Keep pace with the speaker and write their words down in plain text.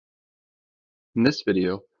In this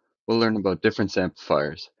video, we'll learn about difference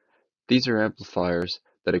amplifiers. These are amplifiers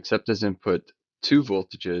that accept as input two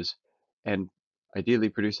voltages and ideally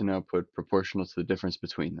produce an output proportional to the difference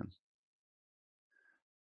between them.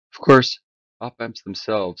 Of course, op-amps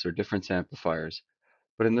themselves are difference amplifiers,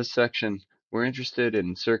 but in this section, we're interested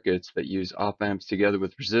in circuits that use op-amps together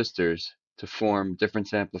with resistors to form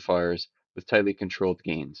difference amplifiers with tightly controlled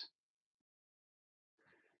gains.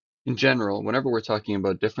 In general, whenever we're talking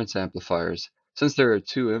about difference amplifiers, since there are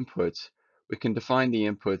two inputs, we can define the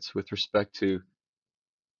inputs with respect to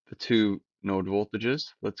the two node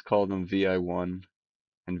voltages. Let's call them VI1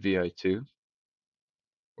 and VI2.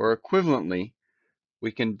 Or equivalently,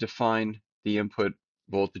 we can define the input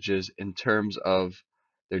voltages in terms of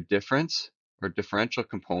their difference or differential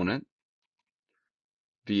component,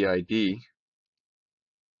 VID,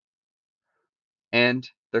 and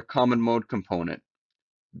their common mode component,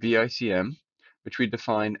 VICM, which we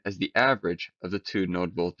define as the average of the two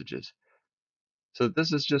node voltages. So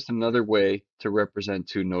this is just another way to represent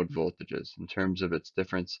two node voltages in terms of its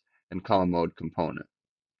difference and common mode component.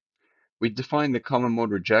 We define the common mode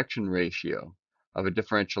rejection ratio of a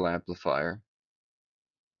differential amplifier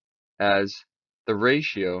as the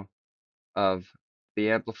ratio of the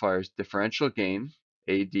amplifier's differential gain,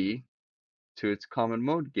 AD, to its common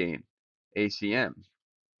mode gain, ACM.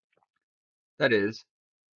 That is,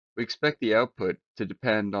 we expect the output to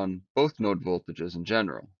depend on both node voltages in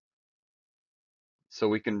general. So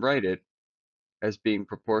we can write it as being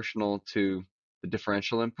proportional to the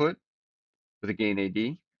differential input with a gain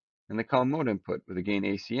AD and the common mode input with a gain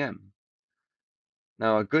ACM.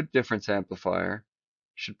 Now, a good difference amplifier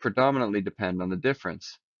should predominantly depend on the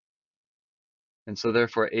difference, and so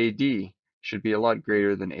therefore AD should be a lot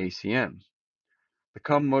greater than ACM. The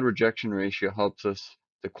common mode rejection ratio helps us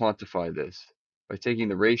to quantify this by taking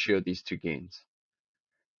the ratio of these two gains.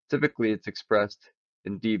 Typically, it's expressed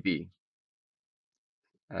in dB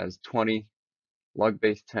as 20 log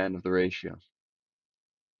base 10 of the ratio.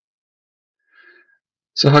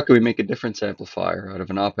 So how can we make a difference amplifier out of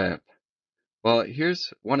an op-amp? Well,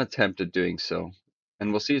 here's one attempt at doing so,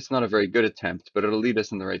 and we'll see it's not a very good attempt, but it'll lead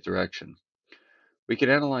us in the right direction. We can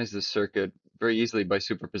analyze this circuit very easily by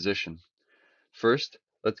superposition. First,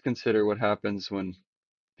 let's consider what happens when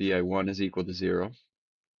VI1 is equal to 0.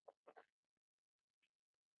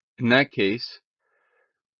 In that case,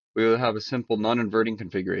 we will have a simple non-inverting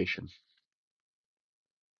configuration.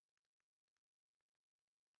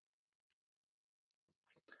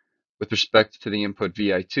 With respect to the input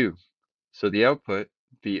VI2. So the output,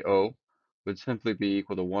 VO, would simply be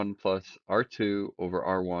equal to 1 plus R2 over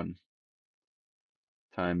R1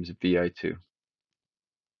 times VI2.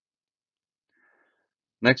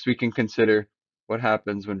 Next, we can consider what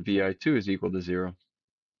happens when VI2 is equal to 0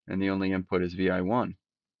 and the only input is VI1.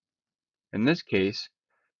 In this case,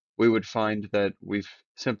 we would find that we've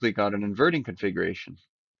simply got an inverting configuration.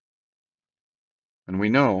 And we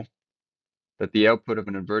know that the output of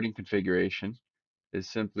an inverting configuration is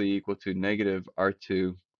simply equal to negative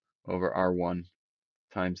R2 over R1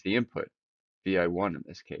 times the input, VI1 in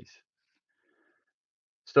this case.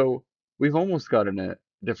 So we've almost got a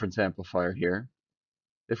difference amplifier here.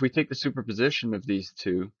 If we take the superposition of these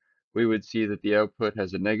two, we would see that the output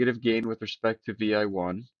has a negative gain with respect to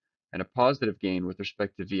VI1 and a positive gain with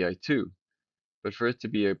respect to VI2. But for it to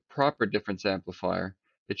be a proper difference amplifier,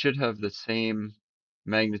 it should have the same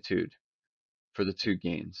magnitude for the two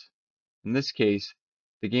gains. In this case,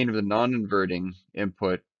 the gain of the non-inverting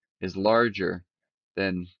input is larger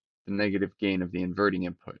than the negative gain of the inverting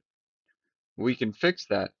input. We can fix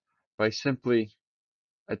that by simply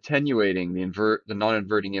attenuating the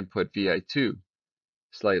non-inverting input VI2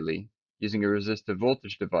 slightly using a resistive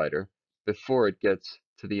voltage divider before it gets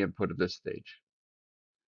to the input of this stage.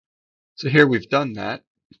 So here we've done that.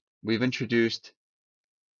 We've introduced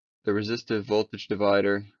the resistive voltage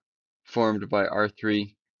divider formed by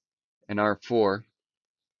R3 and R4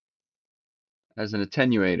 as an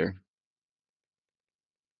attenuator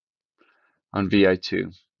on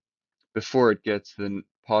VI2 before it gets to the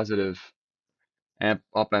positive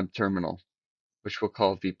op-amp terminal, which we'll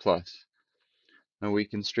call V+. Now we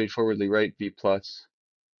can straightforwardly write V+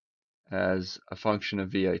 as a function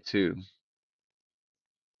of VI2.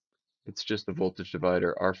 It's just the voltage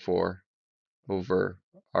divider R4 over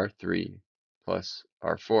R3 plus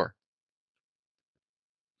R4.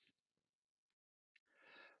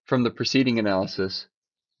 From the preceding analysis,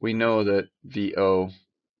 we know that VO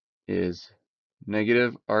is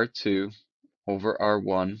negative R2 over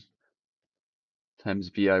R1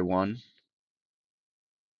 times VI1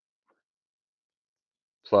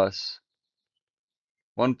 plus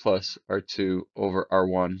 1 plus R2 over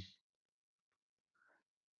R1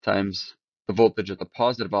 times the voltage at the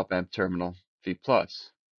positive op-amp terminal, V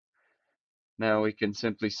plus. Now we can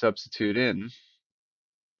simply substitute in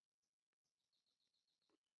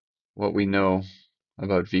what we know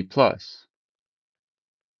about V plus.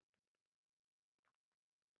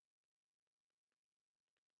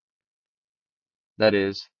 That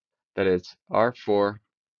is, that it's R4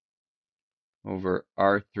 over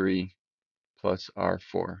R3 plus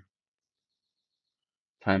R4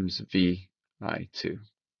 times VI2.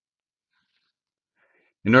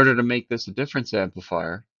 In order to make this a difference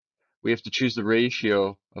amplifier, we have to choose the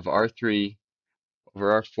ratio of R3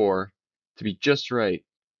 over R4 to be just right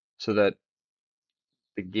so that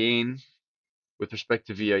the gain with respect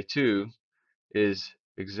to VI2 is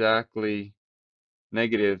exactly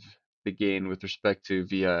negative the gain with respect to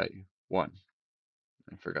VI1.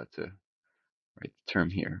 I forgot to write the term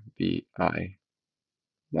here, VI1.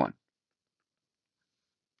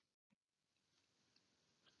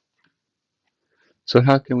 So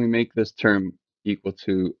how can we make this term equal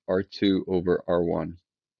to R2 over R1?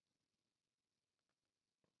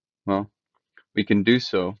 Well, we can do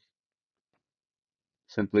so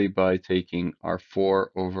simply by taking R4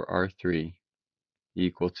 over R3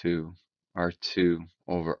 equal to R2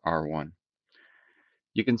 over R1.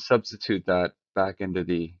 You can substitute that back into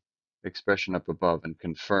the expression up above and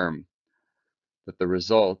confirm that the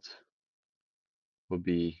result will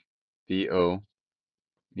be VO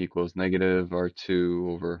equals negative R2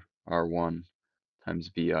 over R1 times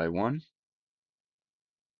VI1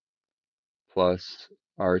 plus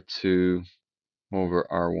R2 over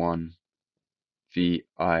R1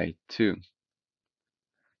 VI2.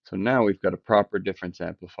 So now we've got a proper difference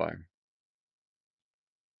amplifier.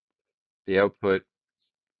 The output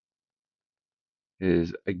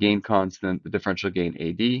is a gain constant, the differential gain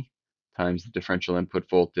AD, times the differential input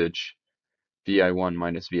voltage VI1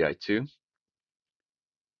 minus VI2,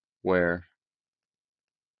 where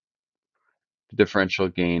the differential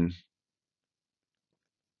gain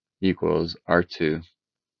equals R2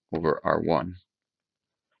 over R1,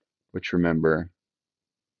 which remember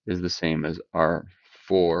is the same as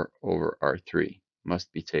R4 over R3.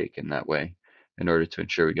 Must be taken that way in order to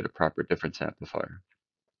ensure we get a proper difference amplifier.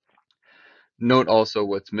 Note also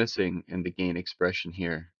what's missing in the gain expression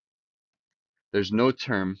here. There's no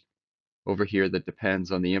term over here that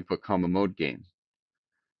depends on the input common mode gain.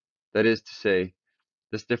 That is to say,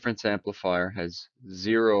 this difference amplifier has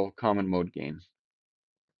zero common mode gain,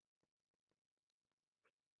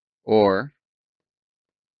 or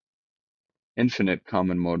infinite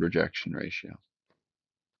common mode rejection ratio.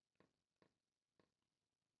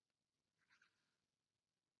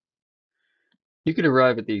 You could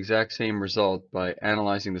arrive at the exact same result by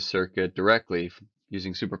analyzing the circuit directly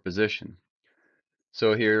using superposition.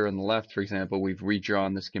 So here on the left, for example, we've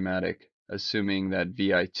redrawn the schematic, assuming that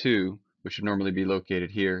VI2, which would normally be located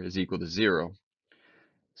here, is equal to 0.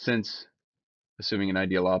 Since, assuming an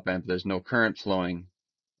ideal op-amp, there's no current flowing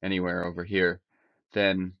anywhere over here,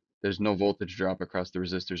 then there's no voltage drop across the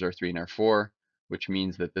resistors R3 and R4, which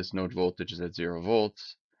means that this node voltage is at 0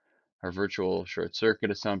 volts. Our virtual short circuit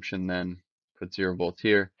assumption then puts 0 volts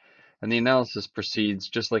here, and the analysis proceeds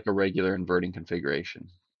just like a regular inverting configuration.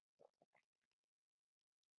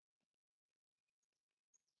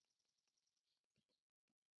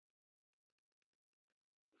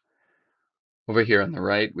 Over here on the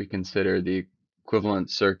right, we consider the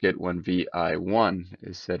equivalent circuit when VI1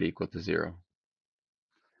 is set equal to 0.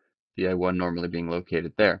 VI1 normally being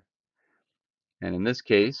located there. And in this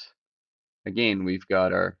case, again, we've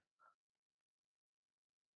got our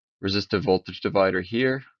resistive voltage divider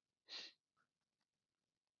here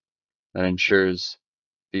that ensures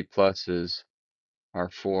V plus is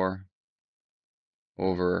R4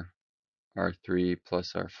 over R3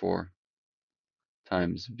 plus R4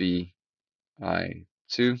 times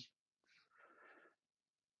VI2.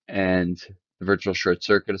 And the virtual short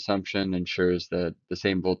circuit assumption ensures that the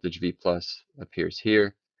same voltage V plus appears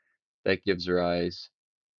here. That gives rise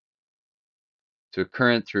to a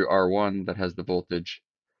current through R1 that has the voltage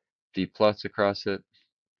V plus across it.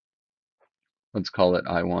 Let's call it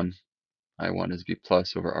I1. I1 is V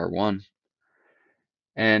plus over R1.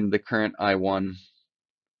 And the current I1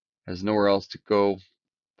 has nowhere else to go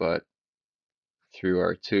but through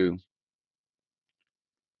R2,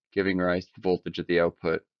 giving rise to the voltage at the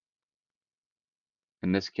output.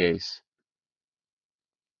 In this case,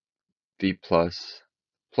 V plus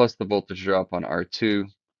plus the voltage drop on R2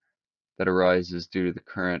 that arises due to the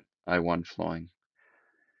current I1 flowing.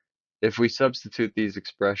 If we substitute these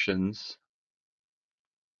expressions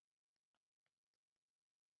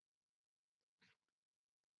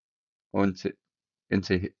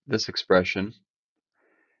into this expression,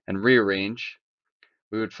 and rearrange,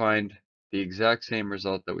 we would find the exact same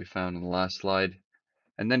result that we found in the last slide.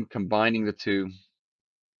 And then combining the two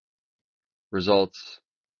results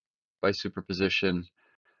by superposition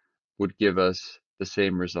would give us the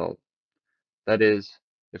same result. That is,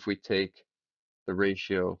 if we take the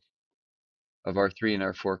ratio of R3 and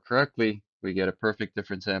R4 correctly, we get a perfect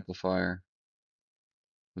difference amplifier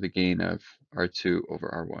with a gain of R2 over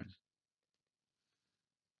R1.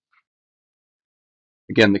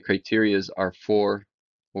 Again, the criteria is R4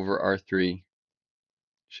 over R3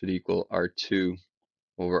 should equal R2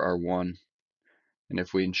 over R1. And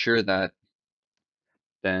if we ensure that,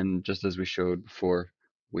 then just as we showed before,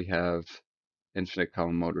 we have infinite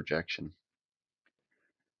common mode rejection.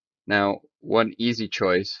 Now, one easy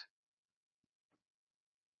choice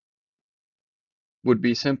would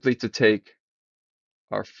be simply to take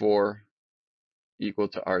R4 equal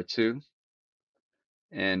to R2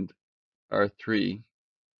 and R3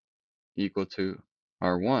 equal to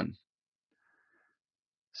R1.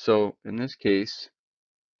 So in this case,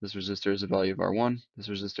 this resistor has a value of R1, this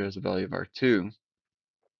resistor has a value of R2.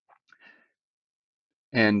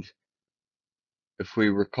 And if we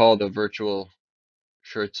recall the virtual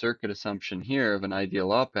short circuit assumption here of an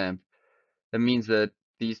ideal op-amp, that means that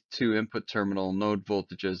these two input terminal node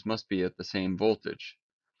voltages must be at the same voltage.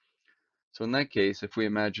 So in that case, if we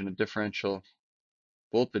imagine a differential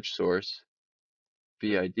voltage source,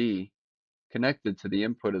 VID, connected to the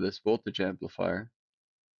input of this voltage amplifier,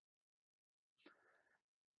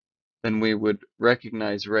 then we would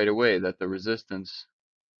recognize right away that the resistance,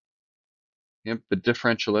 the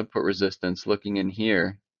differential input resistance looking in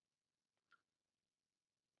here,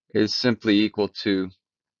 is simply equal to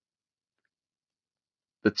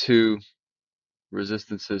the two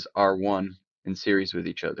resistances R1 in series with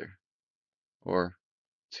each other, or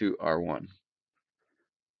 2R1.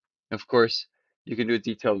 Of course, you can do a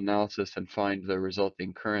detailed analysis and find the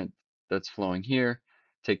resulting current that's flowing here,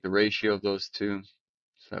 take the ratio of those two,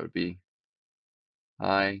 so that would be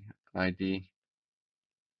ID,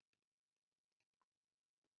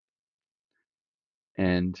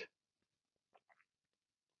 and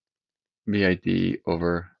VID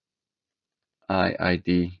over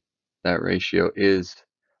IID. That ratio is,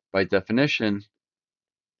 by definition,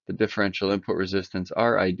 the differential input resistance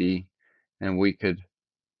RID, and we could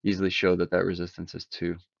easily show that that resistance is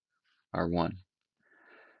 2R1.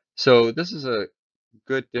 So this is a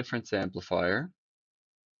good difference amplifier,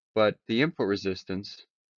 but the input resistance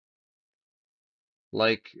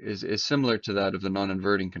is similar to that of the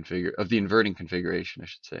non-inverting inverting configuration, I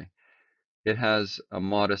should say. It has a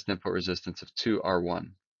modest input resistance of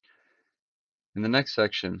 2R1. In the next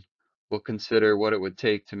section, we'll consider what it would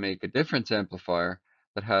take to make a difference amplifier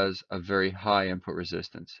that has a very high input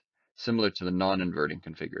resistance, similar to the non-inverting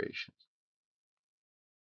configuration.